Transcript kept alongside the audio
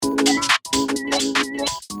Okay,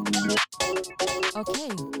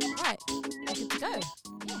 right. We're good to go.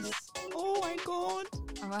 Yes. Oh my god.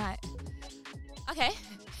 All right. Okay.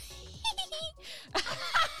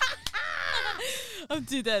 I'm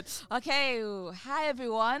too dead. Okay. Hi,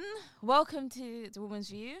 everyone. Welcome to The Woman's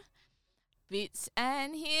View. Boots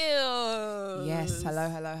and Heels. Yes.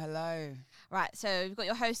 Hello. Right. So we've got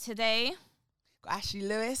your host today, Got Ashley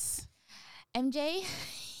Lewis, MJ.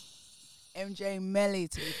 MJ Melly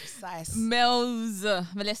to be precise. Melissa.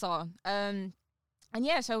 And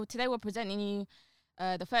yeah, so today we're presenting you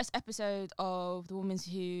the first episode of the Woman's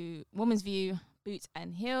View, Boots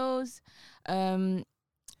and Heels. We're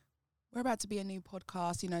about to be a new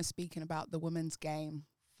podcast, speaking about the women's game,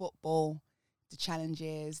 football, the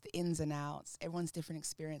challenges, the ins and outs, everyone's different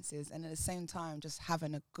experiences, and at the same time, just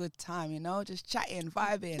having a good time, just chatting,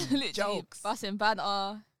 vibing, jokes. Busting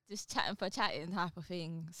banter, just chatting for chatting type of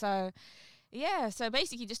thing. So, yeah, so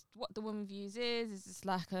basically just what the Woman Views is just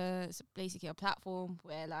like it's basically a platform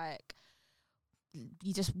where like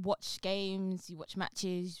you just watch games, you watch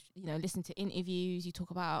matches, listen to interviews, you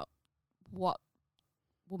talk about what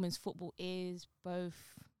women's football is, both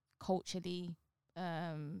culturally,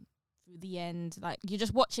 through the end. Like you're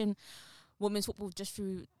just watching women's football just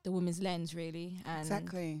through the women's lens, really. And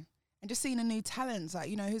exactly. And just seeing the new talents, like,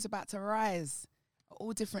 who's about to rise at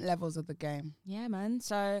all different levels of the game. Yeah, man.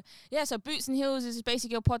 So Boots and Heels is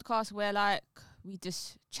basically a podcast where like we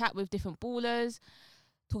just chat with different ballers,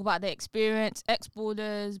 talk about their experience,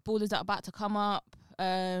 ex-ballers, ballers that are about to come up,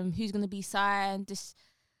 who's going to be signed, just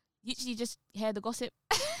literally just hear the gossip.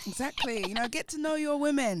 Exactly. Get to know your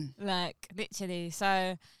women. Like, literally.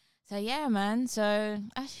 So yeah, man. So,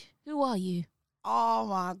 Ash, who are you? Oh,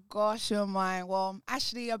 my gosh, who am I? Well,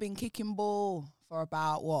 Ashley, I've been kicking ball for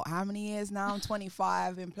about, how many years now? I'm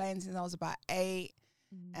 25, been playing since I was about 8,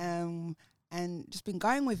 and just been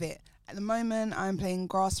going with it. At the moment, I'm playing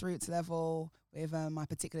grassroots level with my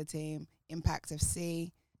particular team, Impact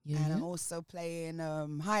FC. Yeah. And I'm also playing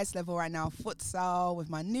highest level right now, futsal, with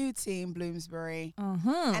my new team, Bloomsbury.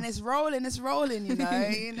 And it's rolling,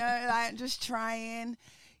 like just trying.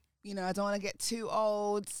 I don't want to get too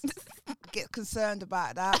old, get concerned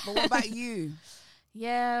about that. But what about you?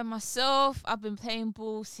 Yeah, myself, I've been playing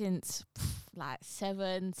ball since like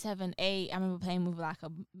 7, 8. I remember playing with like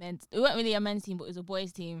a men's, it wasn't really a men's team, but it was a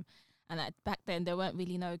boys' team. And like back then, there weren't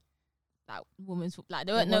really no like women's football, like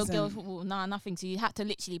there weren't no girls football, nothing. So you had to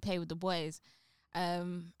literally play with the boys.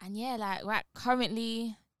 And yeah, like right,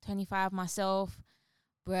 currently 25 myself.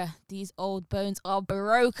 Bruh, these old bones are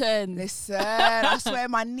broken. Listen, I swear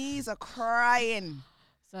my knees are crying.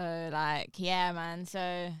 So like, yeah, man.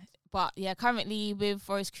 So, but yeah, currently with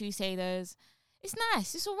Forest Crusaders, it's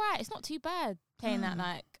nice. It's all right. It's not too bad playing at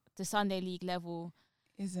like the Sunday League level.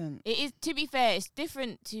 Isn't it? Is, to be fair, it's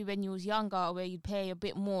different to when you was younger, where you'd play a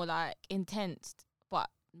bit more like intense.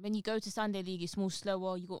 But when you go to Sunday League, it's more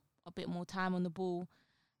slower. You got a bit more time on the ball,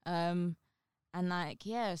 and like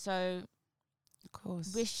yeah. So, of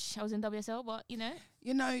course, wish I was in WSL, but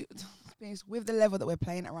with the level that we're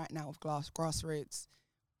playing at right now with grassroots,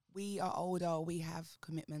 we are older. We have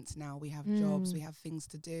commitments now. We have jobs. We have things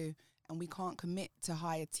to do. And we can't commit to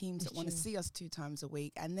hire teams that want to see us 2 times a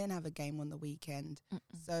week and then have a game on the weekend.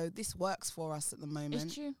 So this works for us at the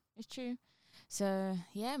moment. It's true. So,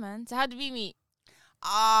 yeah, man. So how did we meet?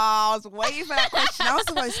 I was waiting for that question. I was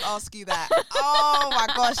supposed to ask you that. Oh, my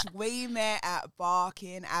gosh. We met at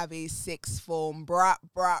Barking Abbey 6th form. Bruh.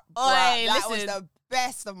 That was the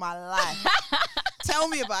best of my life. Tell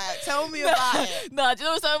me about it. No, do you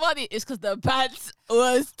know what's so funny? It's because the bands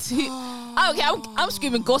was too... Okay, I'm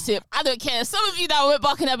screaming gossip. I don't care. Some of you that went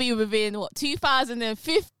Barking Abbey within,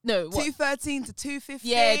 2005? No, what? 213 to 215?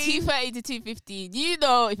 Yeah, 230 to 215. If you're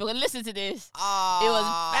going to listen to this, it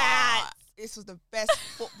was bad. This was the best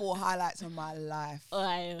football highlights of my life.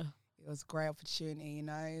 It was a great opportunity,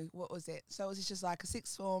 What was it? So it was just like a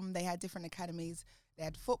 6th form. They had different academies. They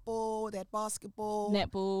had football, they had basketball.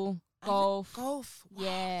 Netball. Golf. Wow,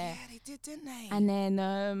 yeah, they did, didn't they? And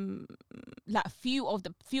then, like few of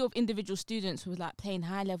individual students who was like playing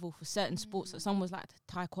high level for certain sports. So some was like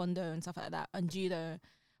taekwondo and stuff like that, and judo.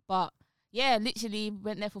 But yeah, literally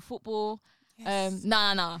went there for football. Yes.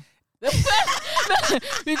 Nah.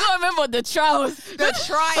 We gotta remember the trials.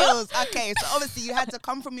 Okay, so obviously you had to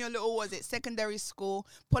come from your little, secondary school,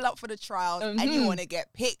 pull up for the trials, and you want to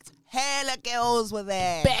get picked. Hella girls were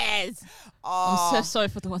there. Bears. I'm so sorry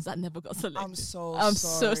for the ones that never got selected. I'm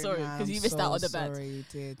so sorry because you missed out on the band. You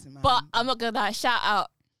did, man. But I'm not gonna shout out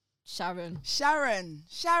Sharon's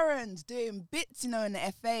doing bits, you know, in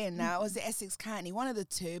the FA, and now was it Essex County, one of the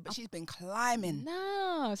two, but she's been climbing.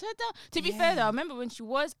 No, so to be fair though, I remember when she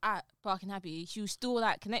was at Barking Abbey, she was still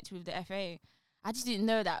like connected with the FA. I just didn't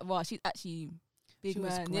know that. Well, she's actually big, She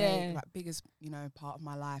was man. great, Yeah. like biggest, you know, part of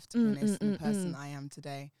my life, to be honest, and the person I am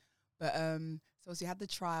today. But so she had the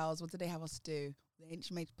trials. What did they have us do?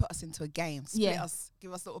 She made put us into a game, split us,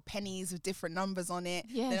 give us little pennies with different numbers on it.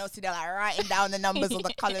 Yes. Then obviously they're like writing down the numbers or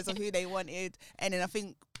the colours of who they wanted, and then I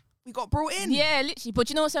think we got brought in. Yeah, literally. But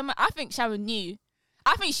you know what? I think Sharon knew.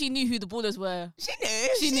 I think she knew who the ballers were. She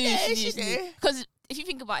knew. Because if you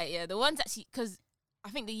think about it, yeah, the ones that because I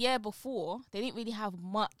think the year before they didn't really have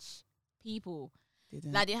much people.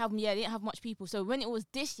 Like they didn't have much people. So when it was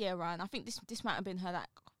this year around, I think this might have been her like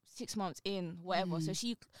 6 months in, whatever. So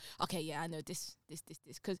I know this.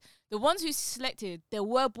 Because the ones who selected, there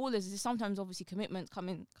were ballers. There's sometimes obviously commitments come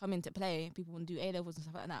into play. People want to do A-levels and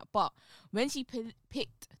stuff like that. But when she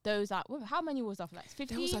picked those out, how many was that? Like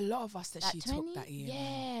 50? There was a lot of us that like she 20? took that year.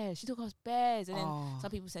 Yeah, she took us bears. And then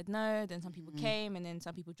some people said no, then some people came, and then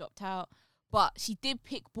some people dropped out. But she did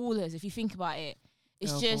pick ballers, if you think about it.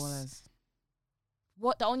 It's just... Ballers.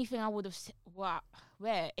 What the only thing I would have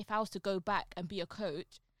where if I was to go back and be a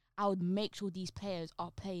coach, I would make sure these players are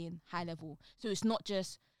playing high level. So it's not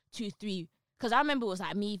just 2, 3. Because I remember it was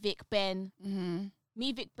like me, Vic, Ben,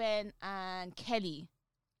 and Kelly.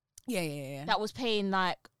 Yeah. That was playing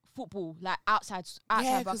like football, like outside.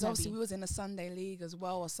 Yeah, because obviously we was in a Sunday league as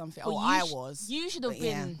well or something. I was. You should have been.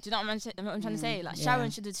 Yeah. Do you know what I'm trying to say? Like Sharon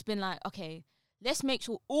should have just been like, okay, let's make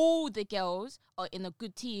sure all the girls are in a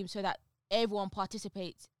good team so that everyone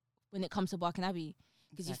participates when it comes to Barking Abbey.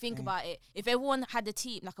 Because you think about it, if everyone had a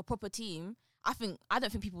team, like a proper team, I don't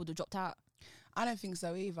think people would have dropped out. I don't think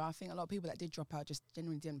so either. I think a lot of people that did drop out just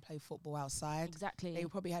genuinely didn't play football outside. Exactly. They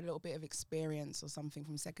probably had a little bit of experience or something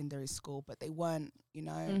from secondary school, but they weren't, you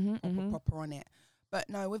know, proper on it. But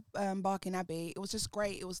no, with Barking Abbey, it was just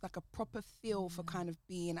great. It was like a proper feel for kind of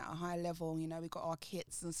being at a high level. You know, we got our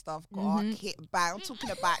kits and stuff, got our kit bag. I'm talking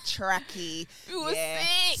about tracky, it was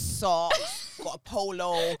sick. Socks, got a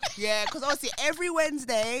polo. Yeah, because obviously every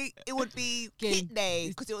Wednesday it would be kit day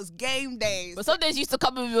because it was game days. But some days you used to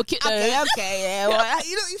come in with your kit though. Okay, yeah. Well,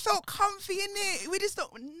 you felt comfy in it. We just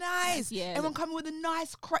thought nice. Yeah. Everyone coming with a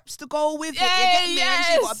nice crepes to go with it. Yeah, You get me? yes.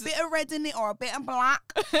 And she got a bit of red in it or a bit of black,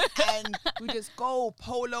 and we just go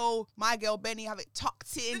polo. My girl Benny have it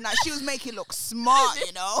tucked in. Like she was making it look smart,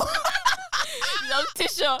 you know.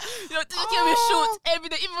 Tisha came with shorts every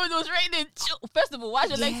day, even when it was raining. First of all, why's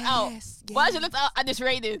your legs out? Why's your legs out and it's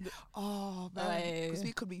raining? Oh man, because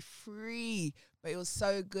we could be free. But it was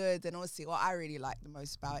so good. And obviously what I really liked the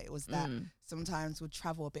most about it was that sometimes we'd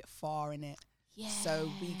travel a bit far in it. Yeah.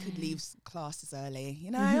 So we could leave classes early.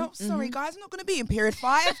 You know, sorry guys, I'm not going to be in period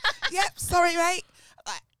 5. Yep, sorry mate.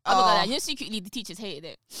 Like, oh my god, you know, secretly the teachers hated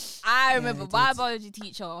it. I remember my biology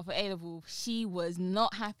teacher for A-level, she was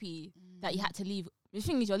not happy that you had to leave. The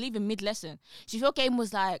thing is, you're leaving mid-lesson. So if your game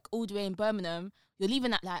was like all the way in Birmingham, you're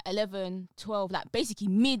leaving at like 11, 12, like basically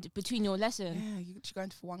mid between your lesson. Yeah, you're going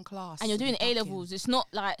for one class. And you're doing A-levels. It's not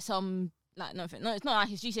like some... Like nothing. No, it's not like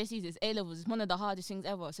it's GCSEs, it's A-levels. It's one of the hardest things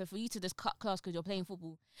ever. So for you to just cut class because you're playing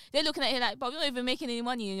football, they're looking at you like, but you're not even making any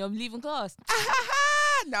money and you're leaving class.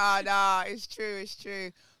 No, it's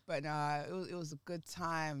true. But no, it was a good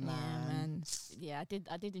time, man. Yeah, man. Yeah,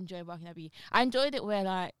 I did enjoy Barking Abbey. I enjoyed it where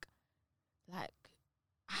like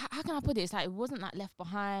how can I put it? It's like it wasn't like left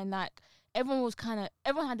behind. Like everyone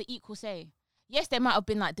had the equal say. Yes, there might have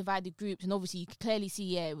been like divided groups, and obviously you could clearly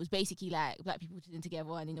see, it was basically like black people chilling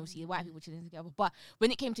together, and then obviously white people chilling together. But when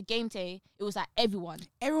it came to game day, it was like everyone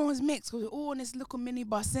was mixed. We were all in this little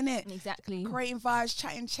minibus, innit? Exactly. Creating vibes,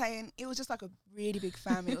 chatting. It was just like a really big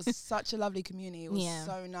family. It was such a lovely community. It was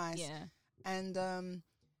so nice. Yeah. And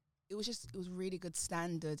it was really good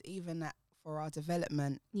standard, even for our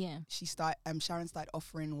development. Yeah. Sharon started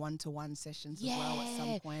offering 1-to-1 sessions as well at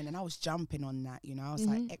some point, and I was jumping on that, you know. I was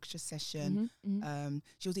like extra session.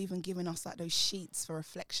 She was even giving us like those sheets for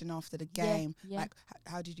reflection after the game. Yeah. Like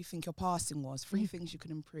how did you think your passing was? 3 things you could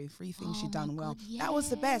improve, 3 things you done well. That was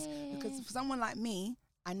the best, because for someone like me,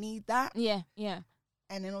 I need that. Yeah.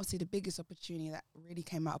 And then obviously the biggest opportunity that really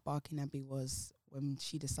came out of Barking Abbey was when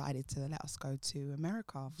she decided to let us go to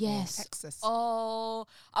America for Texas. Oh,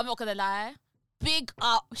 I'm not gonna lie. Big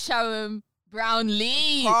up Sharon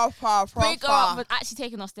Brownlee. Proper. Big up for actually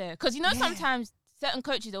taking us there. Because you know sometimes certain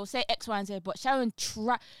coaches they'll say X, Y, and Z, but Sharon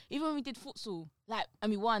tried. Even when we did futsal,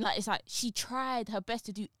 we won. Like it's like she tried her best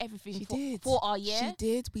to do everything for our year. She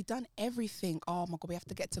did. We done everything. Oh my god, we have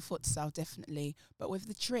to get to futsal definitely. But with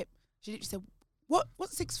the trip, she said, what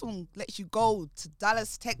sixth form lets you go to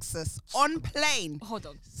Dallas, Texas on plane, Hold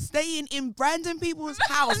on. staying in random people's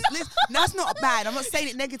house? Listen, that's not bad. I'm not saying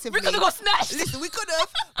it negatively. We could have got snatched. Listen, we could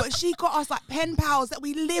have, but she got us like pen pals that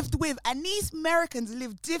we lived with, and these Americans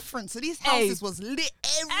live different. So these houses was lit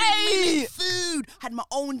every minute. Food, had my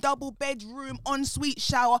own double bedroom, ensuite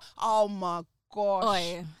shower. Oh my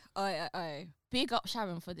gosh. Oi. Big up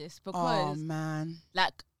Sharon for this Oh because, man.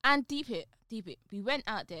 like, and deep it. We went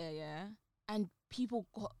out there, yeah, and people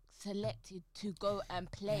got selected to go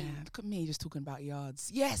and play. Yeah, look at me just talking about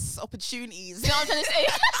yards. Yes, opportunities. You know what I'm trying to say?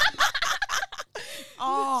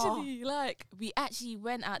 Oh. Literally, like, we actually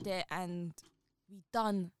went out there and we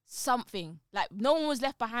done something. Like, no one was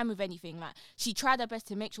left behind with anything. Like, she tried her best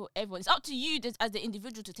to make sure everyone. It's up to you as the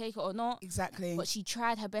individual to take it or not. Exactly. But she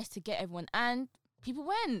tried her best to get everyone, and people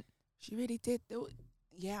went. She really did.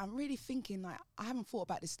 Yeah, I'm really thinking, like, I haven't thought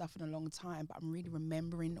about this stuff in a long time, but I'm really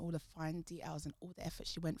remembering all the fine details and all the effort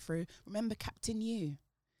she went through. Remember Captain You?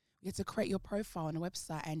 You had to create your profile on a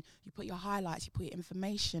website and you put your highlights, you put your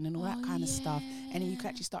information and all that kind of stuff. And then you can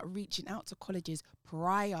actually start reaching out to colleges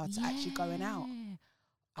prior to actually going out.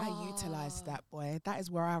 I utilised that, boy. That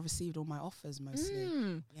is where I received all my offers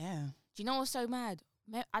mostly. Yeah. Do you know what's so mad?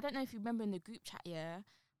 I don't know if you remember in the group chat, yeah,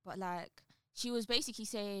 but like she was basically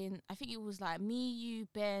saying, I think it was like me, you,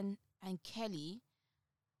 Ben, and Kelly.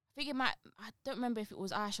 I don't remember if it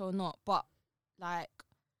was Aisha or not, but like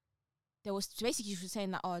there was basically she was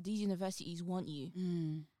saying that, oh, these universities want you.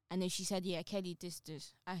 And then she said, yeah, Kelly this,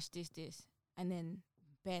 Ash this, and then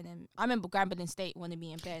Ben and I remember Grambling State wanted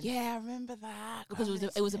me and Ben. Yeah, I remember that. Because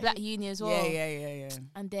it was a black uni as well. Yeah.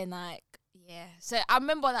 And then like, yeah. So I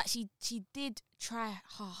remember that she did try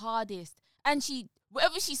her hardest. And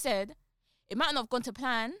whatever she said, it might not have gone to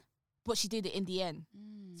plan, but she did it in the end.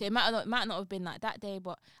 So it might not have been like that day,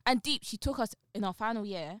 but and deep, she took us in our final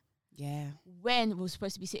year. Yeah. When we were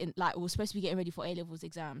supposed to be we were supposed to be getting ready for A-levels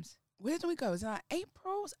exams. Where did we go? Was it like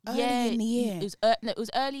April? Early in the year? It was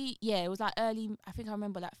early. Yeah, it was like early. I think I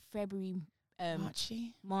remember like February. March.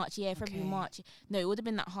 Yeah, February, March. No, it would have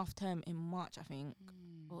been that half term in March, I think,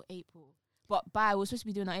 or April. But we were supposed to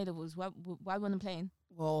be doing our A-levels. Why weren't I playing?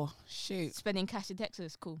 Well, shoot. Spending cash in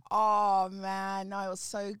Texas, cool. Oh, man. No, it was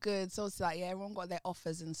so good. So it's like, yeah, everyone got their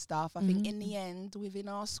offers and stuff. I think in the end, within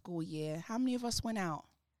our school year, how many of us went out?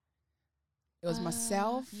 It was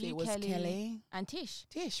myself, it was Kelly. And Tish.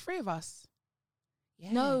 Tish, 3 of us.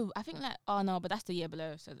 Yeah. No, I think but that's the year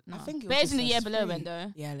below. So no. I think it was Bears just in the year us below, 3. when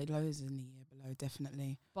though. Yeah, Lowe's in the year below,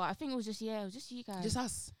 definitely. But I think it was just you guys. Just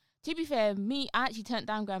us. To be fair, I actually turned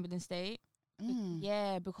down Grambling State.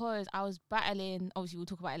 Yeah, because I was battling. Obviously, we'll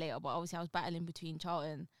talk about it later. But obviously, I was battling between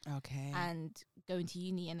Charlton, and going to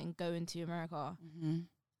uni and then going to America.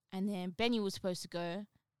 And then Benny was supposed to go.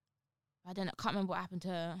 I can't remember what happened to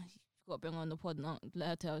her. Got to bring her on the pod and let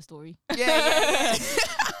her tell her story. Yeah.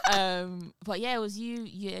 But yeah, it was you.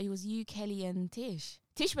 Yeah, it was you, Kelly, and Tish.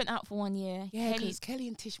 Tish went out for 1 year. Yeah, because Kelly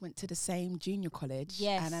and Tish went to the same junior college.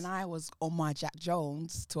 Yes. And then I was on my Jack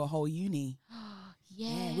Jones to a whole uni.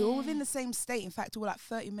 Yeah, we were within the same state. In fact, we were like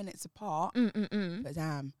 30 minutes apart. But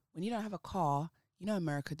damn, when you don't have a car, you know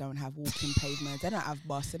America don't have walking pavements. They don't have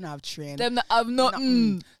bus. They don't have train. I'm not.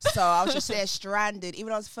 So I was just there stranded. Even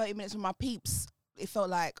though I was 30 minutes with my peeps, it felt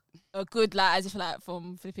like a good, like, as if like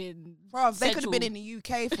from flipping. Bro, they could have been in the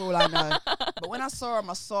UK for all I know. But when I saw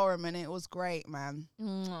them and it was great, man.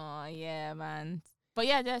 Oh, yeah, man. But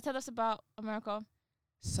yeah, tell us about America.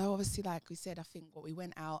 So obviously, like we said, I think we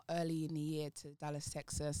went out early in the year to Dallas,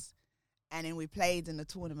 Texas, and then we played in the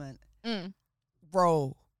tournament.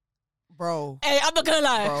 Bro. Hey, I'm not gonna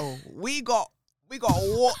lie. Bro, we got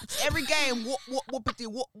whooped every game. Whoop.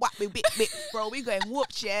 Bro, we getting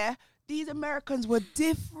whooped, yeah. These Americans were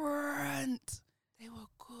different. They were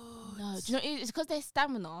good. No, do you know it's because their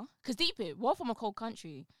stamina. Because we're from a cold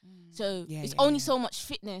country, so it's yeah, only so much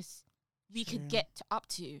fitness we could get up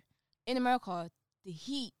to. In America, the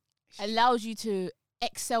heat allows you to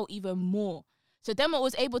excel even more. So them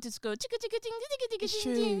was able to just go It's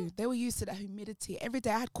true. They were used to that humidity. Every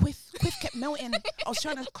day I had quiff kept melting. I was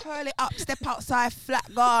trying to curl it up, step outside,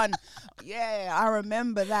 flat gone. Yeah, I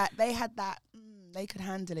remember that. They had that. They could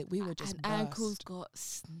handle it. We were just and ankles got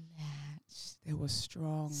snatched. They were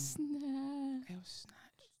strong. They were snatched.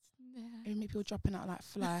 Even people dropping out like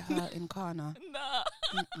fly hurt in Kana.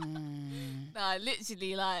 Nah,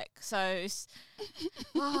 literally, like, so it's,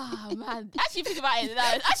 man, actually think about it,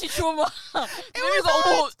 it's actually trauma.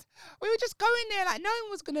 We were just going there like no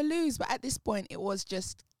one was gonna lose, but at this point it was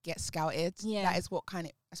just get scouted. That's what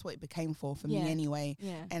it became for me anyway.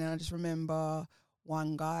 And I just remember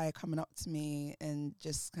one guy coming up to me and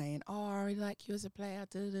just saying, "Oh, I really like you as a player.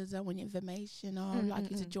 I want your information. Oh, I'd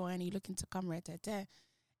like you to join. Are you looking to come?"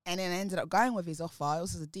 And then I ended up going with his offer. It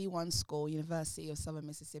was a D1 school, University of Southern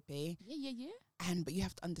Mississippi. Yeah. But you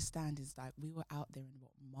have to understand is like we were out there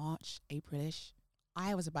in March, Aprilish.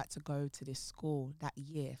 I was about to go to this school that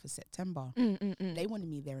year for September. They wanted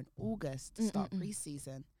me there in August to start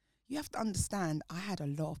preseason. You have to understand, I had a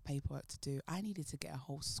lot of paperwork to do. I needed to get a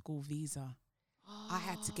whole school visa. I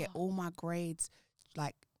had to get all my grades,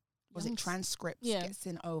 like, transcripts get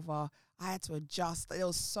sent over. I had to adjust. There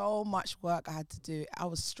was so much work I had to do. I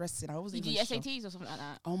was stressing. I wasn't even sure. SATs or something like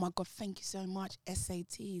that? Oh, my God, thank you so much.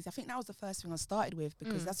 SATs. I think that was the first thing I started with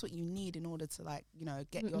because that's what you need in order to, like, you know,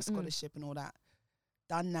 get your scholarship and all that.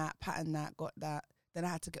 Done that, patterned that, got that. Then I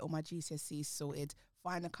had to get all my GCSEs sorted,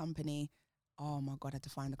 find a company. Oh, my God, I had to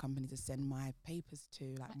find a company to send my papers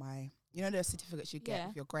to, like my, you know, the certificates you get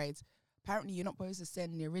with your grades. Apparently, you're not supposed to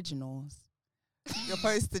send the originals. You're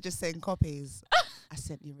supposed to just send copies. I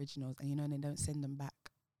sent the originals, and you know, they don't send them back.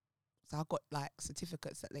 So I got like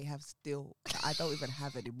certificates that they have still that I don't even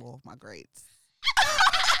have anymore of my grades.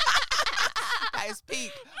 That is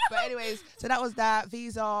peak. But anyways, so that was that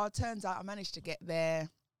visa. Turns out I managed to get there,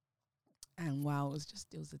 and wow, we'll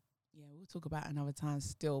talk about it another time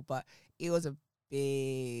still. But it was a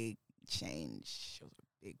big change. It was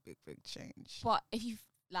a big change. But if you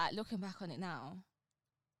like looking back on it now,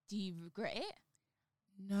 do you regret it?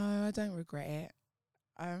 No, I don't regret it.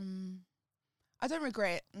 I don't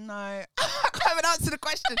regret it. No, I haven't answered the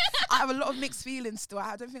question. I have a lot of mixed feelings still.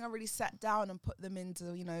 I don't think I really sat down and put them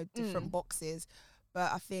into, you know, different boxes.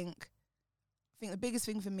 But I think the biggest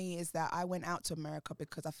thing for me is that I went out to America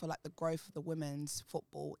because I feel like the growth of the women's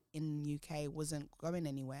football in UK wasn't going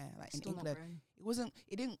anywhere. Like Still in England,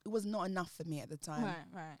 it was not enough for me at the time.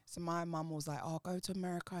 Right. So my mum was like, "Oh, go to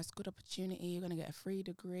America. It's a good opportunity. You're gonna get a free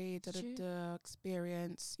degree,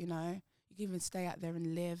 experience. You know, you can even stay out there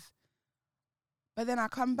and live." But then I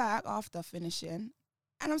come back after finishing,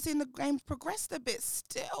 and I'm seeing the game progressed a bit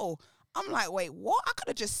still. I'm like, wait, what? I could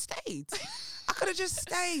have just stayed.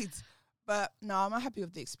 But no, I'm happy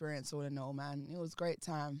with the experience all in all, man. It was a great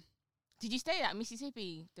time. Did you stay at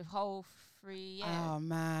Mississippi the whole 3 years? Oh,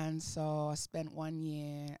 man. So I spent 1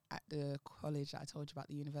 year at the college that I told you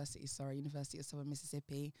about, University of Southern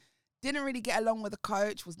Mississippi. Didn't really get along with the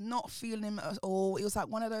coach, was not feeling him at all. It was like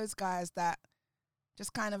one of those guys that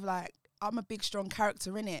just kind of like, I'm a big, strong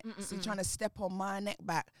character in it. So you're trying to step on my neck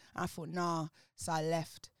back. And I thought, nah. So I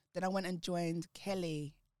left. Then I went and joined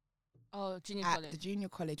Kelly. Oh, junior at college. the junior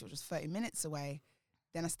college, which was 30 minutes away.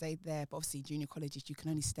 Then I stayed there. But obviously, junior colleges, you can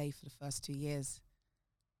only stay for the first 2 years.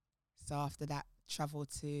 So after that, traveled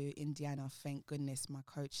to Indiana. Thank goodness my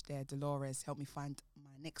coach there, Dolores, helped me find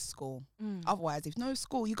my next school. Otherwise, if no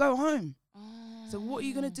school, you go home. So what are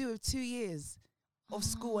you going to do with 2 years of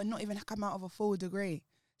school and not even come out of a full degree?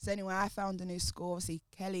 So anyway, I found a new school. Obviously,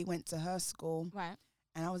 Kelly went to her school. Right.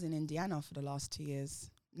 And I was in Indiana for the last 2 years.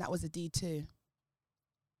 And that was a D2.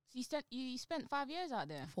 So you spent 5 years out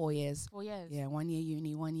there? 4 years. 4 years. Yeah, 1 year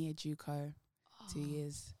uni, 1 year JUCO, 2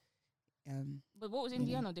 years. But what was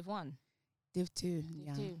Indiana, Div 1? Div 2.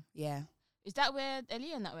 Div 2. Yeah. Is that where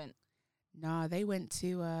Ellie and that went? No, they went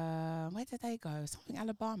to, where did they go? Something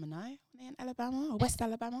Alabama, no? Were they in Alabama or West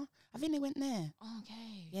Alabama? I think they went there.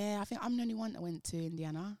 Okay. Yeah, I think I'm the only one that went to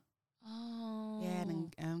Indiana. Oh. Yeah,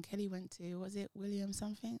 and then Kelly went to, was it William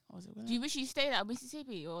something? Or was it William? Do you wish you stayed at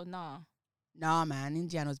Mississippi or nah? Nah, man,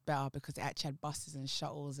 Indiana was better because it actually had buses and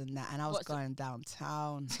shuttles and that, and I was going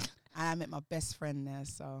downtown. And I met my best friend there,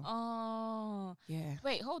 so. Oh. Yeah.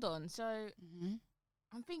 Wait, hold on. So,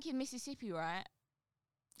 I'm thinking Mississippi, right?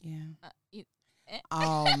 Yeah.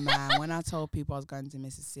 Oh, man, when I told people I was going to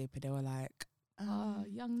Mississippi, they were like,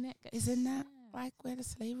 young neck. Isn't that like where the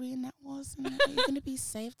slavery and that was? And are you going to be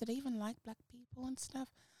safe? Do they even like black people and stuff?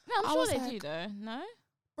 No, I'm sure they do, though. No?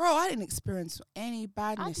 Bro, I didn't experience any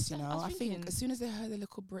badness, you know. I think as soon as they heard the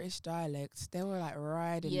little British dialect, they were like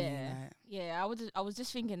riding me. Like. Yeah, I was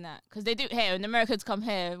just thinking that. Because they do here, when Americans come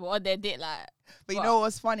here, what they did, like. But you know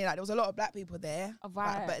what's funny? Like, there was a lot of black people there. Oh,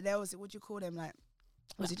 right. But there was, what do you call them? Like,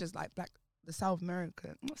 was it just like black, the South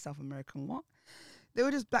American, not South American, what? They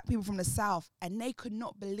were just black people from the South, and they could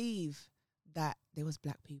not believe that there was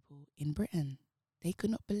black people in Britain. They could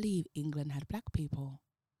not believe England had black people.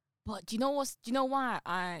 But do you know why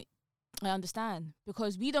I understand?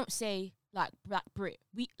 Because we don't say like black Brit.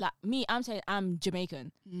 We like me, I'm saying I'm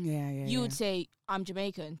Jamaican. Yeah. You would say I'm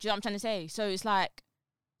Jamaican. Do you know what I'm trying to say? So it's like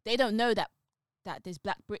they don't know that there's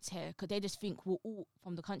black Brits here because they just think we're all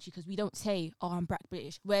from the country because we don't say, oh, I'm black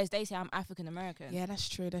British. Whereas they say I'm African American. Yeah, that's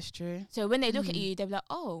true. So when they look at you, they're like,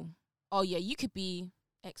 oh, oh yeah, you could be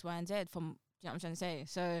X, Y, and Z from, you know what I'm trying to say?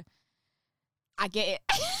 So I get it.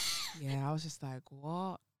 Yeah, I was just like,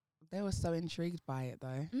 what? They were so intrigued by it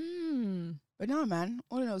though. Mm. But no, man,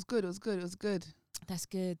 all in all, it was good. It was good. It was good. That's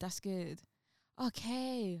good. That's good.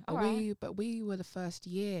 Okay. But All right. we were the first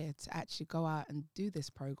year to actually go out and do this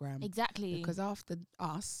program. Exactly. Because after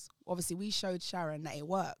us, obviously we showed Sharon that it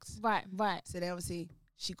worked. Right. So then obviously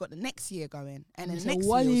she got the next year going, and then So the next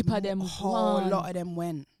Wally year pa was them a whole gone. lot of them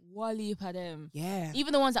went. Wally for them. Yeah,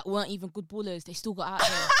 Even the ones that weren't even good ballers, they still got out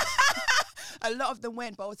there. a lot of them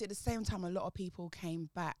went, but obviously at the same time, a lot of people came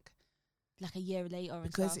back Like a year later and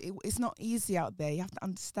because stuff. it's not easy out there. You have to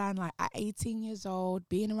understand, like at 18 years old,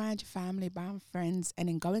 being around your family, around friends, and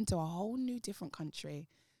then going to a whole new different country,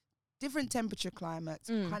 different temperature climates,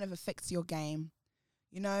 kind of affects your game.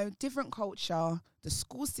 You know, different culture. The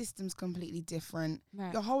school system's completely different.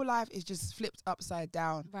 Right. Your whole life is just flipped upside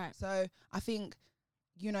down. Right. So I think,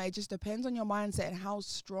 you know, it just depends on your mindset and how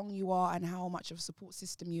strong you are and how much of a support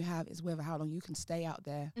system you have is whether how long you can stay out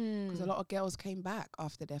there. Because a lot of girls came back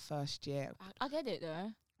after their first year. I get it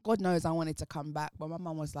though. God knows I wanted to come back, but my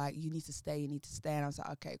mum was like, you need to stay, you need to stay. And I was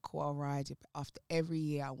like, okay, cool, I'll ride. After every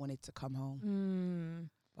year, I wanted to come home.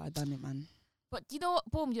 But I done it, man. But you know what?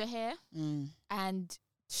 Boom, you're here and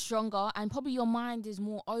stronger, and probably your mind is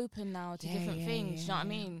more open now to different things. You know what I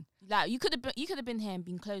mean? Like you could have been here and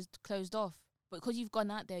been closed off, but because you've gone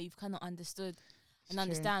out there, you've kind of understood and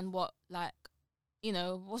understand what, like, you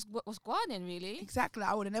know, what's going on really. Exactly.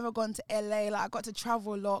 I would have never gone to LA. Like I got to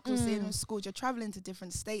travel a lot because in school you're traveling to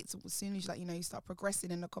different states as soon as you start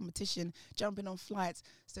progressing in the competition, jumping on flights.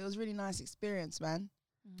 So it was a really nice experience, man.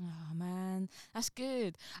 Oh man, that's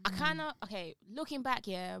good. I kind of looking back,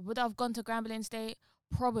 would I have gone to Grambling State?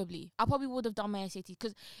 Probably. I probably would have done my SAT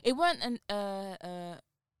because it weren't an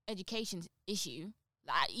education issue.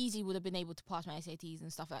 Like I easily would have been able to pass my SATs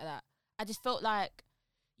and stuff like that. I just felt like,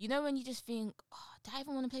 you know, when you just think, oh, do I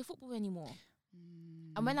even want to play football anymore?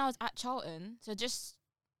 And when I was at Charlton, so just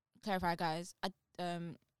clarify, guys,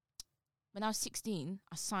 when I was 16,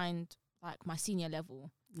 I signed like my senior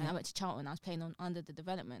level, and I went to Charlton. I was playing on under the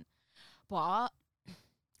development, but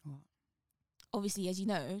obviously, as you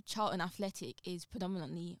know, Charlton Athletic is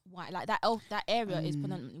predominantly white. Like that area is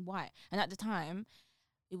predominantly white, and at the time,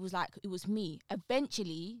 it was me.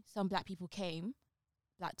 Eventually, some black people came,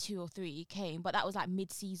 like 2 or 3 came, but that was like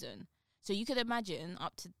mid-season. So you could imagine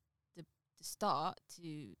up to the start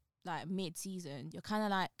to like mid-season, you're kind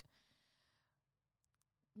of like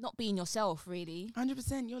not being yourself, really.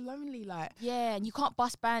 100%. You're lonely, like. Yeah, and you can't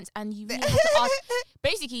bust bands, and you really have to ask.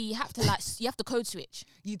 Basically, you have to code switch.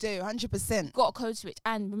 You do, 100%. Got a code switch,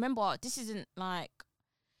 and remember, this isn't like,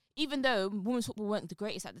 even though women's football weren't the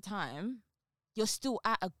greatest at the time, you're still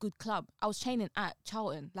at a good club. I was training at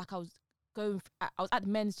Charlton, like I was at the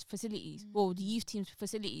men's facilities or the youth team's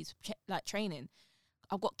facilities, like training.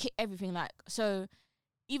 I've got kit, everything, like, so.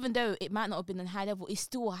 Even though it might not have been a high level, it's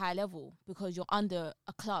still a high level because you're under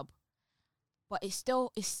a club. But it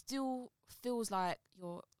still feels like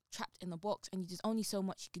you're trapped in the box and there's only so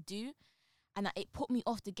much you could do. And it put me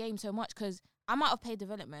off the game so much because I might have played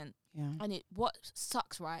development. Yeah. And what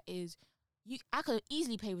sucks, right, is I could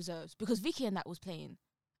easily play reserves because Vicky and that was playing.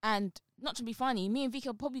 And not to be funny, me and Vicky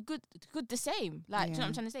are probably good the same. Like, do you know what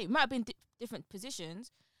I'm trying to say? It might have been different positions,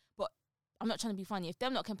 but I'm not trying to be funny. If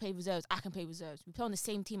them lot can play reserves, I can play reserves. We play on the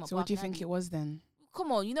same team. So what do you think it was then?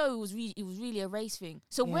 Come on, you know it was really a race thing.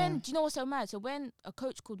 So do you know what's so mad? So when a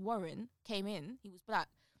coach called Warren came in, he was black.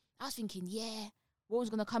 I was thinking, Warren's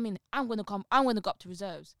gonna come in. I'm gonna go up to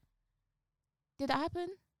reserves. Did that happen?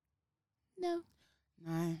 No.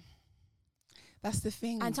 That's the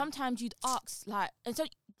thing. And sometimes you'd ask, like, and so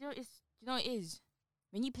you know it is.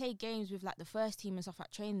 When you play games with like the first team and stuff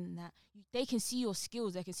like training and that, they can see your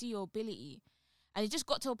skills, they can see your ability. And it just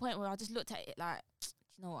got to a point where I just looked at it like,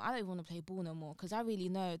 you know, I don't even want to play ball no more because I really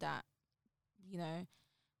know that, you know,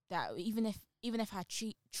 that even if I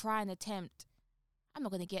try and attempt, I'm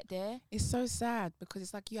not going to get there. It's so sad because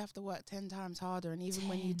it's like you have to work 10 times harder, and even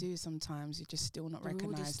when you do, sometimes you're just still not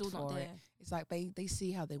recognised for it. It's like they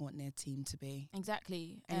see how they want their team to be.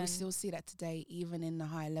 Exactly. And we still see that today, even in the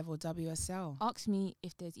high level WSL. Ask me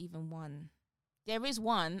if there's even one. There is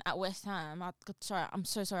one at West Ham. I'm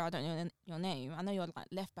so sorry I don't know your name. I know you're like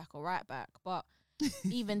left back or right back, but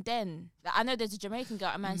even then, like, I know there's a Jamaican girl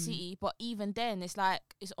at Man City, but even then, it's like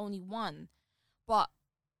it's only one. But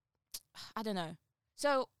I don't know.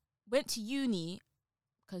 So went to uni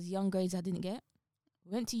because young grades I didn't get.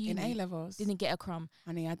 Went to uni in A-levels. Didn't get a crumb.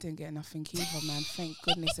 Honey, I didn't get nothing either, man. Thank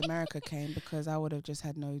goodness America came because I would have just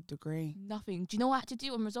had no degree. Nothing. Do you know what I had to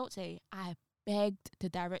do on results day? I begged the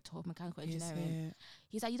director of mechanical Is engineering. it?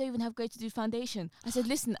 He's like, you don't even have grade to do foundation. I said,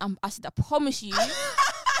 listen, I said, I promise you,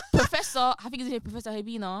 Professor, I think his name is Professor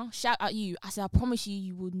Habina, shout out you. I said, I promise you,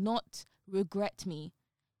 you will not regret me.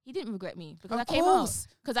 He didn't regret me because Of I came out. course.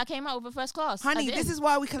 Because I came out with a first class. Honey, this is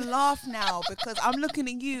why we can laugh now, because I'm looking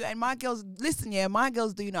at you and my girl's, listen, yeah, my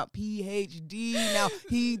girl's doing a PhD now.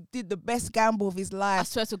 He did the best gamble of his I life.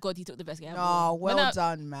 swear to God, he took the best game. Oh, well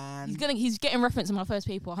done, man. He's getting reference in my first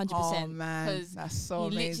paper, 100%. Oh, man, that's so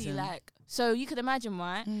he amazing. literally so you could imagine,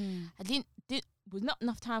 right? I didn't was not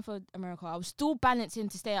enough time for America. I was still balancing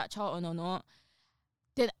to stay at Charlton or not.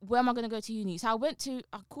 Then where am I going to go to uni? So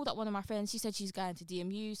I called up one of my friends. She said she's going to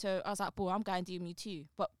DMU. So I was like, boy, I'm going to DMU too.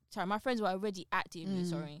 But sorry, my friends were already at DMU,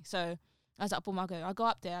 sorry. So I was like, boy, I go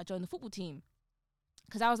up there, I join the football team.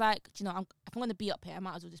 Because I was like, if I'm going to be up here, I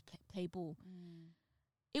might as well just play ball.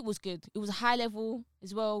 It was good. It was a high level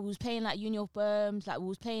as well. We was playing like Uni of Birmingham. Like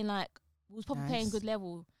we was probably playing good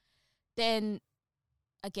level. Then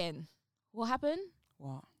again, what happened?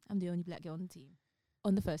 What? I'm the only black girl on the team,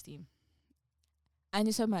 on the first team. And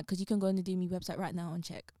it's so mad because you can go on the DME website right now and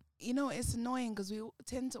check. You know, it's annoying because we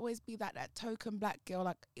tend to always be that token black girl.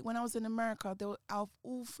 Like when I was in America, out of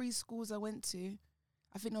all 3 schools I went to,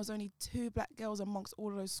 I think there was only 2 black girls amongst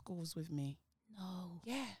all of those schools with me. No.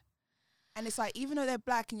 Yeah. And it's like, even though they're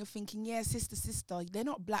black and you're thinking, yeah, sister, they're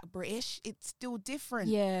not black British. It's still different.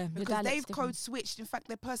 Yeah. Because they've code switched. In fact,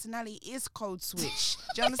 their personality is code switch.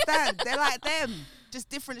 Do you understand? They're like them, just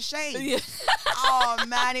different shades. Yeah. Oh,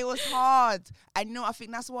 man, it was hard. And, you know, I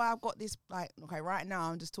think that's why I've got this, like, okay, right now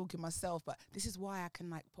I'm just talking myself, but this is why I can,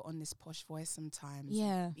 like, put on this posh voice sometimes.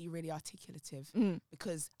 Yeah. Be really articulative.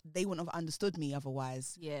 Because they wouldn't have understood me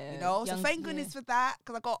otherwise. Yeah. You know? So thank goodness for that,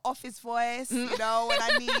 because I got office voice, you know, when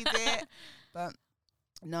I need it. But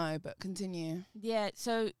no, but continue. Yeah.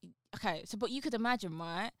 So, okay. So, but you could imagine,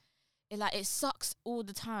 right? It sucks all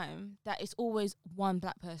the time that it's always one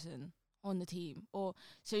black person on the team. So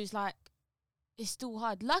it's like, it's still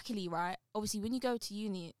hard. Luckily, right? Obviously, when you go to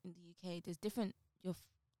uni in the UK, there's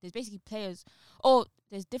basically players, or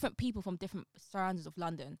there's different people from different surroundings of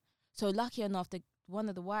London. So lucky enough, one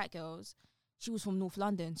of the white girls, she was from North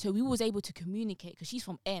London. So we was able to communicate because she's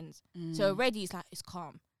from Ends. So already it's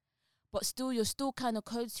calm. But still, you're still kind of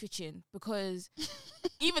code switching because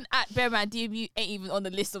even at Bearman DMU ain't even on the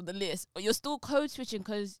list of the list. But you're still code switching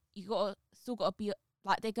because still gotta be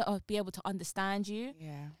like, they gotta be able to understand you.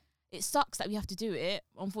 Yeah. It sucks that we have to do it.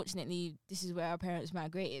 Unfortunately, this is where our parents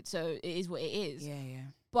migrated, so it is what it is. Yeah, yeah.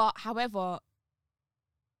 But however,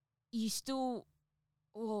 you still,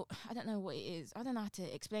 well, I don't know what it is. I don't know how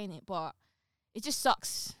to explain it, but it just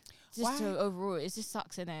sucks. Overall, it just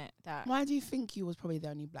sucks, innit? Why do you think you was probably the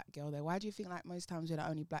only black girl there? Why do you think, like, most times you're the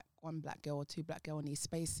only one black girl or 2 black girl in these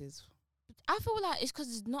spaces? I feel like it's because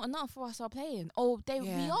there's not enough for us are playing.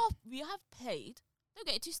 We have played. Don't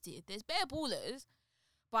get it twisted. There's bare ballers,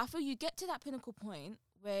 but I feel you get to that pinnacle point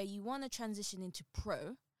where you want to transition into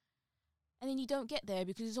pro, and then you don't get there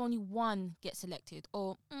because there's only 1 get selected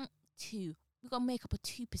or 2. We got to make up a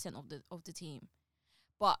 2% of the team.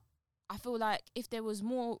 But I feel like if there was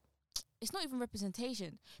more, it's not even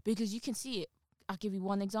representation because you can see it. I'll give you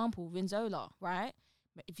one example. Rinzola, right?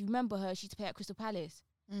 If you remember her, she used to play at Crystal Palace.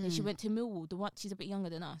 Then she went to Millwall. She's a bit younger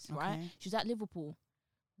than us, right? She was at Liverpool.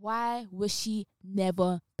 Why was she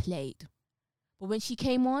never played? But when she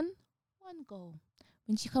came on, 1 goal.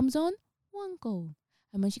 When she comes on, 1 goal.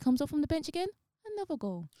 And when she comes off from the bench again, another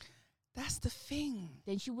goal. That's the thing.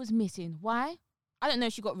 Then she was missing. Why? I don't know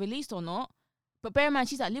if she got released or not. But bear in mind,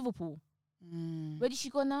 she's at Liverpool. Where did she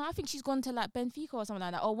go now? I think she's gone to like Benfica or something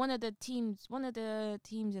like that, or one of the teams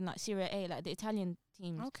in like Serie A, like the Italian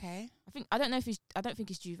teams. Okay. I don't think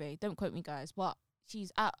it's Juve. Don't quote me, guys. But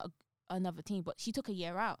she's at another team. But she took a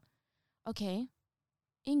year out. Okay,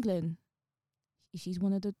 England. She's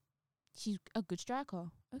a good striker.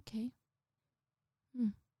 Okay.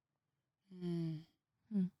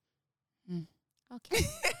 Okay.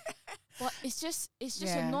 But it's just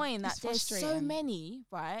annoying that there's so many,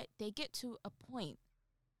 right? They get to a point,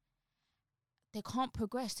 they can't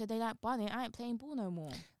progress, so they like, bunny, I ain't playing ball no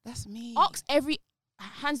more. That's me.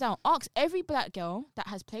 Hands down, ask every black girl that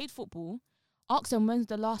has played football, ask them when's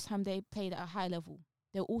the last time they played at a high level.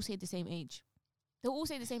 They'll all say the same age.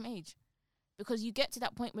 Because you get to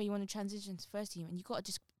that point where you want to transition to first team, and you got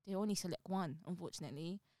to they only select 1,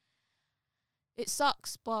 unfortunately. It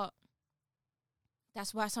sucks, but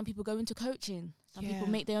that's why some people go into coaching. Some people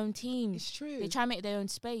make their own teams. It's true. They try and make their own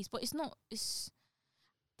space, but it's not. This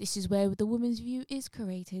is where the Women's View is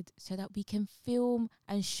created, so that we can film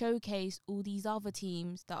and showcase all these other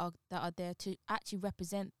teams that are there to actually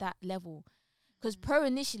represent that level. Because pro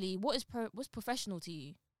initially, what's professional to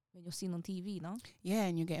you when you're seen on TV, no? Yeah,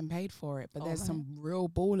 and you're getting paid for it. But there's right. some real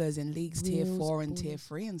ballers in leagues tier Real 4 and tier ballers.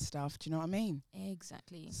 3 and stuff. Do you know what I mean?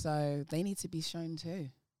 Exactly. So they need to be shown too.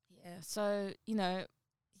 Yeah. So,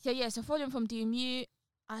 so following from DMU,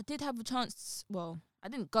 I did have a chance. Well, I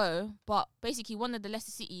didn't go, but basically one of the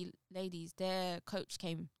Leicester City ladies, their coach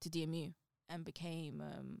came to DMU and became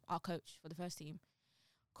our coach for the first team.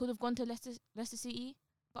 Could have gone to Leicester City,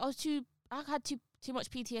 but I had too much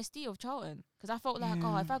PTSD of Charlton because I felt like,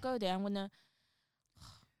 if I go there, I'm gonna.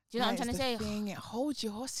 Do you know what I'm trying to say? Thing. It holds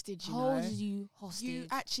you hostage. You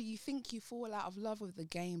hostage. You think you fall out of love with the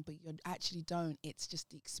game, but you actually don't. It's just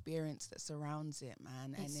the experience that surrounds it,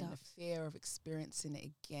 man, and then the fear of experiencing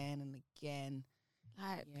it again and again.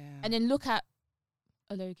 Like, yeah. And then look at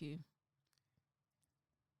Ologu.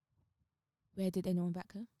 Where did anyone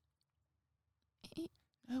back her?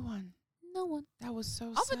 No one. No one. That was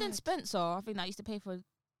so Other than sad. Spencer, I think that used to pay for.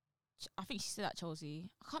 I think she's still at Chelsea.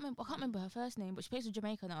 I can't remember her first name, but she plays for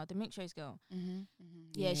Jamaica now. The Mixed Girl.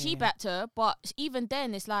 Yeah, she backed her, but even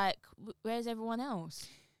then, it's like, where's everyone else?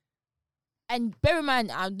 And bear in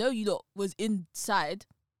mind, I know you lot was inside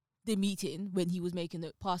the meeting when he was making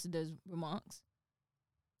passing those remarks.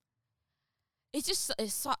 It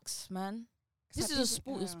sucks, man. This is a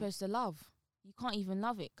sport you're supposed to love. You can't even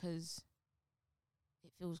love it because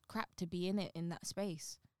it feels crap to be in it in that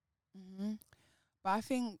space. But I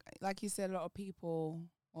think, like you said, a lot of people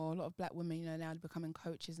or a lot of black women, now becoming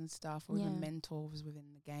coaches and stuff, or even mentors within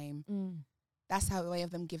the game. That's how the way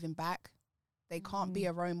of them giving back. They can't be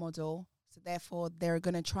a role model, so therefore they're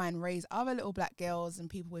going to try and raise other little black girls and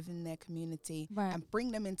people within their community and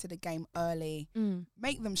bring them into the game early,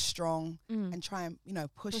 make them strong, and try and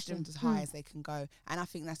push them as high as they can go. And I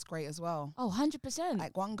think that's great as well. Oh, 100%.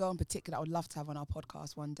 Like one girl in particular I would love to have on our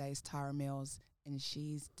podcast one day is Tyra Mills. And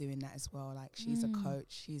she's doing that as well. Like, she's a coach,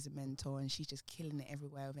 she's a mentor, and she's just killing it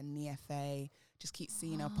everywhere within the FA. Just keep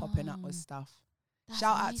seeing her popping up with stuff.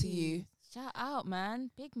 Shout out to you. Shout out, man.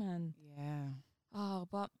 Big man. Yeah. Oh,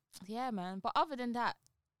 but yeah, man. But other than that,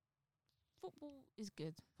 football is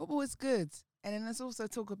good. Football is good. And then let's also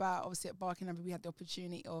talk about, obviously, at Barking, we had the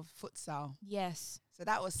opportunity of futsal. Yes. So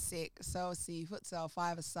that was sick. So, obviously, futsal,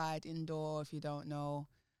 5-a-side, indoor, if you don't know.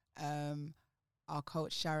 Our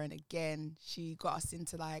coach Sharon, again, she got us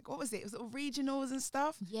into what was it? It was all regionals and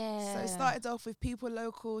stuff. Yeah. So it started off with people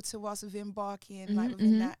local to us within Barking,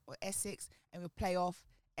 within that, or Essex, and we play off.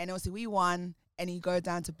 And obviously we won, and you go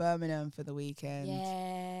down to Birmingham for the weekend.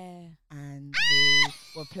 Yeah. And we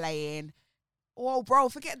were playing. Oh, bro,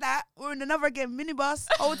 forget that. We're in another again, minibus,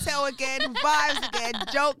 hotel again, vibes again,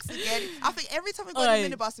 jokes again. I think every time we got in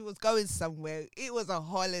the minibus, it was going somewhere. It was a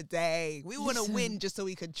holiday. We want to win just so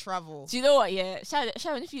we could travel. Do you know what, yeah?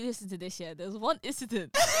 Sharon, if you listen to this, there was one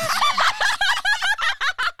incident that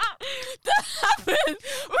happened.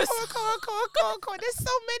 Come on. There's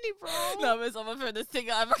so many, bro. No, it's on my phone. This thing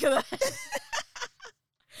I'm back of that.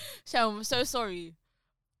 Sharon, I'm so sorry.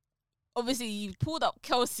 Obviously, you pulled up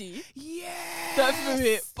Kelsey. Yeah. Through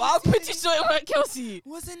it. But I'm pretty sure it wasn't Kelsey.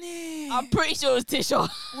 Wasn't it? I'm pretty sure it was Tisha.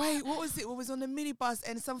 Wait, what was it? What was on the minibus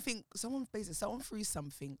and someone threw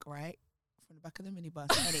something, right? From the back of the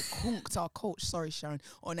minibus and it conked our coach, sorry Sharon,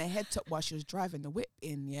 on her head top while she was driving the whip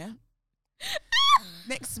in, yeah?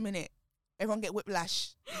 Next minute, everyone get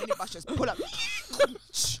whiplash. The minibus just pull up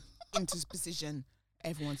into position.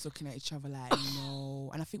 Everyone's looking at each other like, no.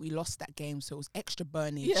 And I think we lost that game, so it was extra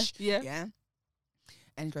burnage. Yeah.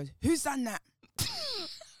 And he goes, who's done that?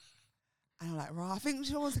 And I'm like, right. I think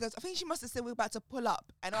she must have said we're about to pull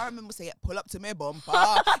up. And I remember saying, pull up to me bumper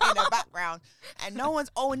in the background. And no one's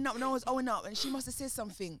owning up. And she must have said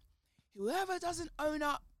something. Whoever doesn't own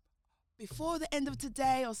up before the end of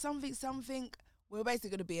today or something, we're basically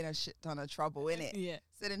going to be in a shit ton of trouble, innit? Yeah.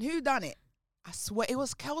 So then who done it? I swear it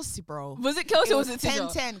was Kelsey, bro. Was it Kelsey or was it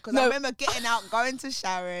Tisha? 10-10, because I remember getting out, going to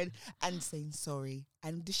Sharon and saying sorry.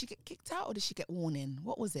 And did she get kicked out or did she get warning?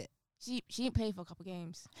 What was it? She didn't play for a couple of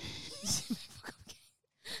games.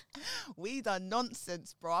 We done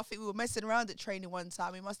nonsense, bro. I think we were messing around at training one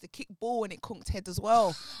time. We must have kicked ball and it conked head as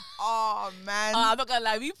well. Oh, man. I'm not going to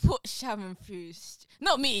lie. We put Sharon through.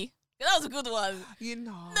 Not me. That was a good one. You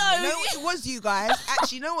know. No, it was you guys.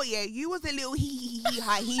 Actually, you know what? Yeah, you was a little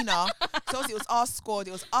hyena. So obviously it was us squad.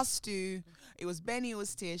 It was us two. It was Benny. It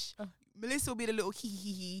was Tish. Melissa will be the little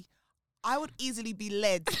hee. I would easily be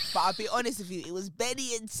led, but I'll be honest with you, it was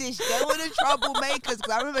Benny and Tish. They were the troublemakers.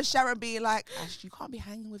 Because I remember Sharon being like, Ash, you can't be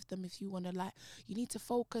hanging with them if you want to, like, you need to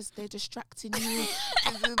focus. They're distracting you.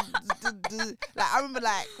 Like, I remember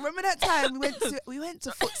that time we went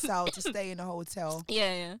to futsal to stay in a hotel.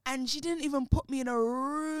 Yeah, yeah. And she didn't even put me in a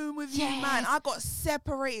room with you, man. I got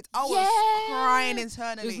separated. I was crying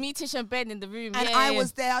internally. It was me, Tish, and Ben in the room. And I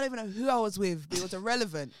was there. I don't even know who I was with, but it was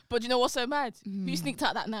irrelevant. But you know what's so mad? Who sneaked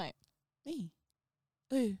out that night? Me.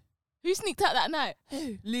 Who? Who sneaked out that night?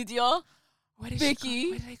 Who? Lydia.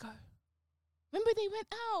 Vicky. Where did they go? Remember they went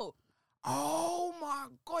out. Oh my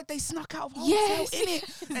God, they snuck out of hotel, Yes.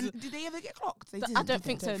 innit? And did they ever get clocked? They didn't, I don't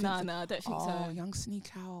think so. No, I don't think so. Oh, young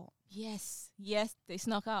sneak out. Yes, they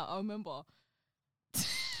snuck out. I remember.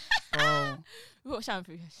 Oh. We got Sharon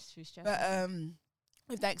through stress. But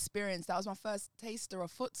with that experience, that was my first taster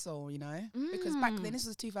of futsal, you know? Because back then, this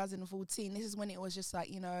was 2014. This is when it was just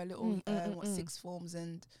like, you know, a little, sixth forms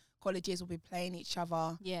and colleges will be playing each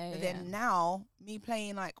other. Yeah, But then now, me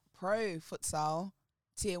playing like pro futsal,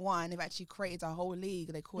 tier 1, they've actually created a whole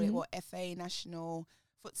league. They call it FA National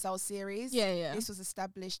Futsal Series. Yeah. This was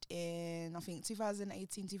established in, I think,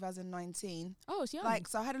 2018, 2019. Oh, it's young. Like,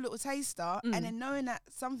 so I had a little taster, and then knowing that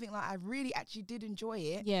something like I really actually did enjoy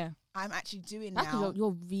it, I'm actually doing now.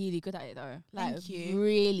 You're really good at it though. Like, Thank you.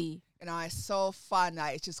 Really. You know, it's so fun.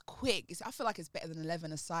 Like, it's just quick. I feel like it's better than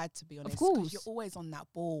 11 aside, to be honest. Of course. 'Cause you're always on that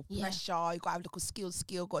ball. Yeah. Pressure. You got to have a little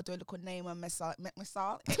skill. Got to do a little name and messy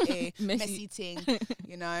thing,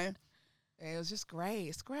 you know. It was just great.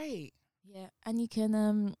 It's great. Yeah. And you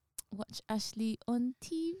can watch Ashley on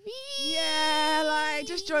TV. Yeah, like,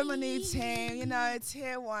 just join my new team, you know,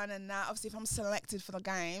 tier 1 and that. Obviously, if I'm selected for the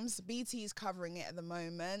games, BT is covering it at the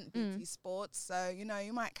moment, BT Sports. So, you know,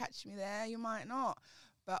 you might catch me there, you might not.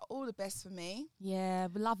 But all the best for me. Yeah,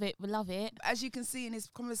 we love it. As you can see in this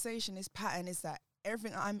conversation, this pattern is that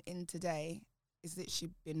everything I'm in today is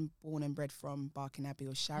literally been born and bred from Barking Abbey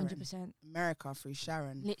or Sharon. 100%. America through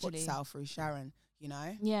Sharon. Literally. Futsal through Sharon, you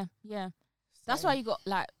know? Yeah. That's why you got,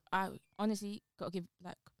 like, I honestly got to give,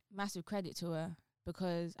 like, massive credit to her,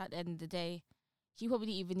 because at the end of the day, she probably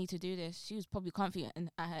didn't even need to do this. She was probably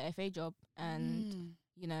confident at her FA job, and,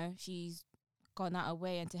 you know, she's gone out her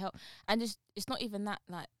way and to help. And it's not even that,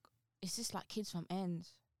 like, it's just, like, kids from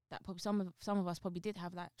ends that probably some of us probably did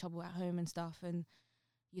have, like, trouble at home and stuff, and,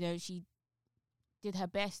 you know, she did her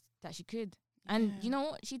best that she could. And you know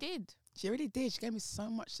what? She did. She really did. She gave me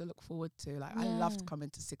so much to look forward to. Like, I loved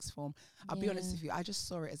coming to sixth form. I'll be honest with you, I just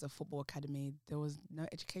saw it as a football academy. There was no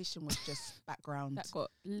education, was just background. That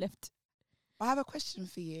got left. But I have a question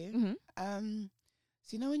for you.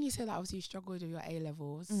 So, you know, when you said that obviously you struggled with your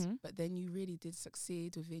A-levels, but then you really did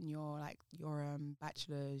succeed within your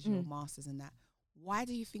bachelor's, your master's and that. Why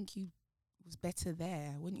do you think you was better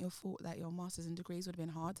there? Wouldn't you have thought that your master's and degrees would have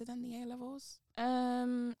been harder than the A-levels?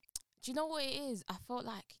 Do you know what it is? I felt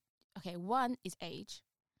like, okay, 1 is age,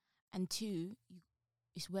 and 2,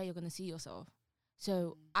 it's where you're going to see yourself.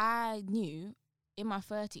 So I knew in my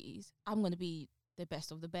 30s, I'm going to be the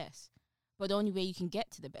best of the best. But the only way you can get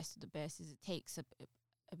to the best of the best is it takes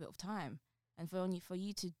a bit of time. And for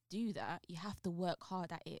you to do that, you have to work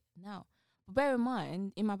hard at it now. But bear in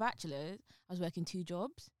mind, in my bachelor's, I was working 2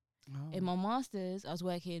 jobs. In my master's, I was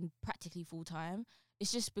working practically full time.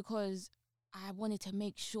 It's just because I wanted to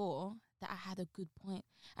make sure that I had a good point.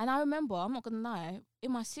 And I remember, I'm not going to lie,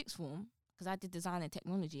 in my 6th form, because I did design and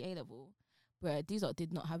technology A-level, bruh, these lot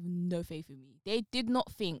did not have no faith in me. They did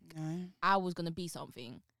not think I was going to be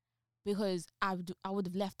something, because I would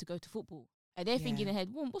have left to go to football. And they're thinking ahead,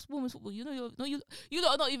 what's women's football? You know, you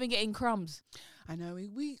lot are not even getting crumbs. I know,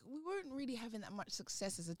 we weren't really having that much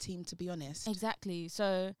success as a team, to be honest. Exactly.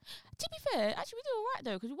 So, to be fair, actually we did all right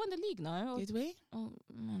though, because we won the league, no? Did we? Oh,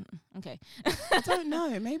 okay. I don't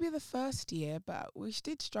know. Maybe the first year, but we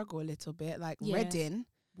did struggle a little bit. Like Reading,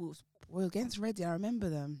 we were against Reading. I remember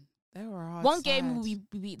them. They were hard. One game we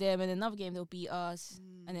beat them, and another game they'll beat us,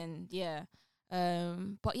 and then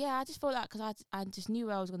but yeah, I just felt like, because I just knew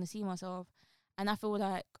where I was going to see myself, and I feel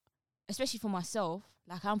like, especially for myself,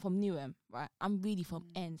 like, I'm from Newham, right? I'm really from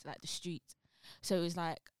ends, like the streets. So it's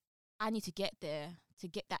like, I need to get there to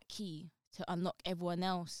get that key to unlock everyone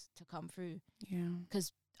else to come through. Yeah.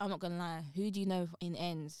 Because I'm not going to lie, who do you know in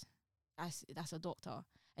ends? That's a doctor.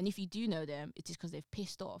 And if you do know them, it's just because they've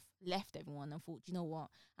pissed off, left everyone and thought, you know what,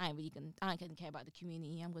 I ain't going to care about the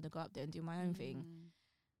community. I'm going to go up there and do my own thing.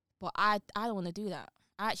 But I don't want to do that.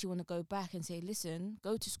 I actually want to go back and say, listen,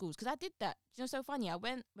 go to schools. Because I did that. You know, so funny.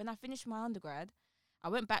 When I finished my undergrad, I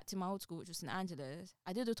went back to my old school, which was St. Angela's.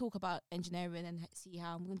 I did a talk about engineering and see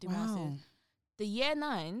how I'm going to do masters. The year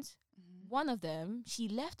 9s one of them, she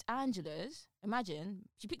left Angela's. Imagine,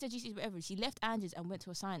 she picked her GCSEs, whatever. She left Angela's and went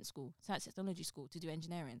to a science technology school to do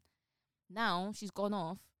engineering. Now she's gone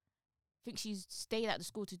off. I think she's stayed at the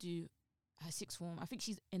school to do her sixth form. I think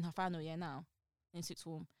she's in her final year now, in sixth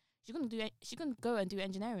form. She's gonna go and do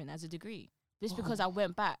engineering as a degree. Just because I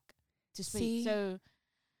went back to speak. See? So,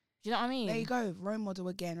 do you know what I mean? There you go, role model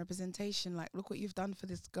again, representation. Like, look what you've done for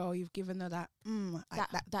this girl. You've given her that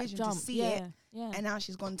vision jump. to see it, Yeah. and now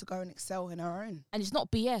she's gone to go and excel in her own. And it's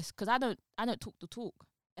not BS because I don't talk the talk.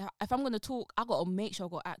 If I'm gonna talk, I gotta make sure I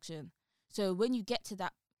got action. So when you get to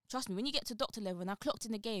that, trust me, when you get to doctor level, and I clocked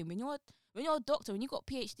in the game, when you're a doctor, when you got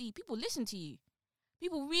PhD, people listen to you.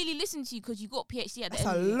 People really listen to you because you got PhD at the That's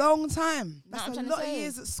end. a of it. long time. Know what I'm That's a trying to lot of say?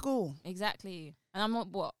 years at school. Exactly. And I'm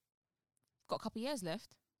not got a couple of years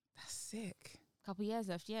left. That's sick. Couple of years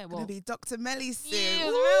left. Yeah. Gonna Well, be Dr. Melly soon. yeah,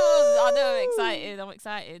 Woo! I know. I'm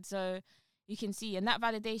excited. So you can see, and that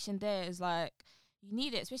validation there is like you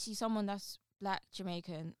need it, especially someone that's Black,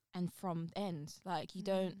 Jamaican, and from ends. Like you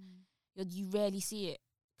don't, you rarely see it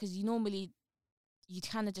because you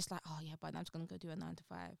kind of just like, oh yeah, but I'm just gonna go do a 9 to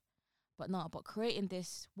 5. But no, but creating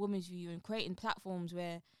this woman's view and creating platforms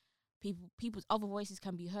where people's other voices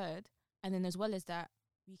can be heard, and then as well as that,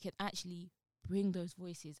 we can actually bring those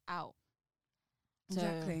voices out.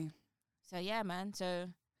 Exactly. So yeah, man. So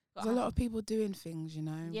There's a lot of people doing things, you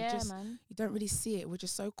know. Yeah, just, man. You don't really see it. We're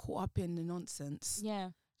just so caught up in the nonsense. Yeah,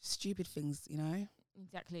 Stupid things, you know.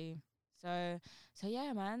 exactly. So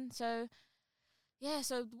yeah, man. So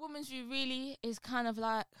the women's view really is kind of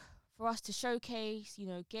like for us to showcase, you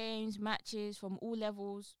know, games, matches from all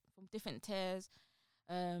levels, from different tiers,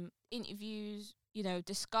 interviews, you know,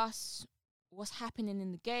 discuss what's happening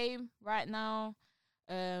in the game right now,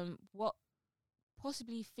 what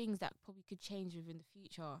possibly things that probably could change within the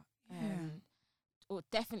future, or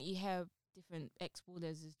definitely have different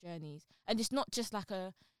ex-ballers' journeys. And it's not just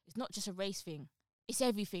a race thing. It's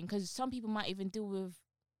everything, because some people might even deal with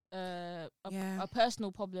a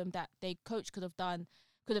personal problem that their coach could have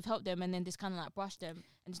helped them, and then just kind of like brush them.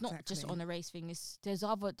 And it's not just on a race thing. There's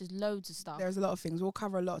loads of stuff. There's a lot of things. We'll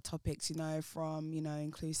cover a lot of topics, you know, from, you know,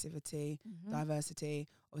 inclusivity, diversity,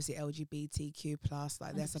 obviously LGBTQ+.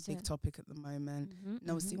 Like, that's a big 100%. topic at the moment. And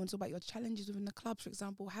obviously, you want to talk about your challenges within the clubs, for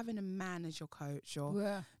example, having a man as your coach,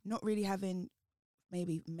 or not really having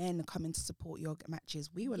maybe men coming to support your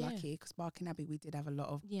matches. We were lucky because Barking Abbey, we did have a lot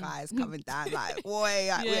of guys coming down, like, boy,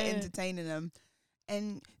 like, we're entertaining them.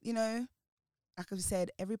 And, you know, like I've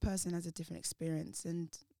said, every person has a different experience, and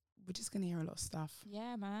we're just going to hear a lot of stuff.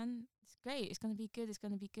 Yeah, man. It's great. It's going to be good.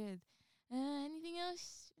 Anything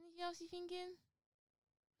else? Anything else you thinking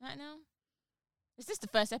right now? It's just the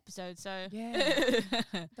first episode, so. Yeah.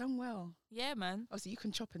 Done well. Yeah, man. Oh, so you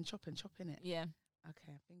can chop in it. Yeah. Okay,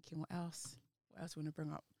 I'm thinking what else we want to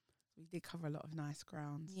bring up? We did cover a lot of nice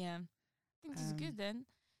grounds. Yeah. I think this is good then.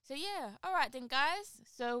 So, yeah. All right then, guys.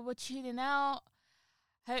 So, we're tuning out.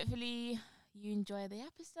 Hopefully you enjoy the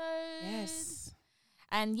episode. Yes.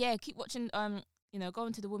 And yeah, keep watching. You know, go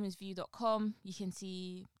into thewomensview.com. You can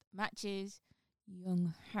see matches,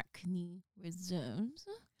 Young Hackney reserves.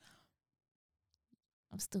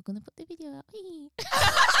 I'm still gonna put the video out.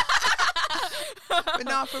 But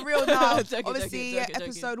now, for real now, Joking, obviously, joking.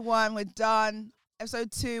 episode 1, we're done.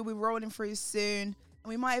 Episode 2, we're rolling through soon. And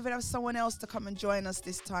we might even have someone else to come and join us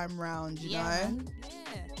this time round, you know? Man.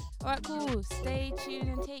 Yeah. All right, cool. Stay tuned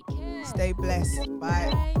and take care. Stay blessed.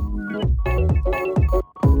 Bye.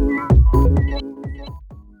 Bye.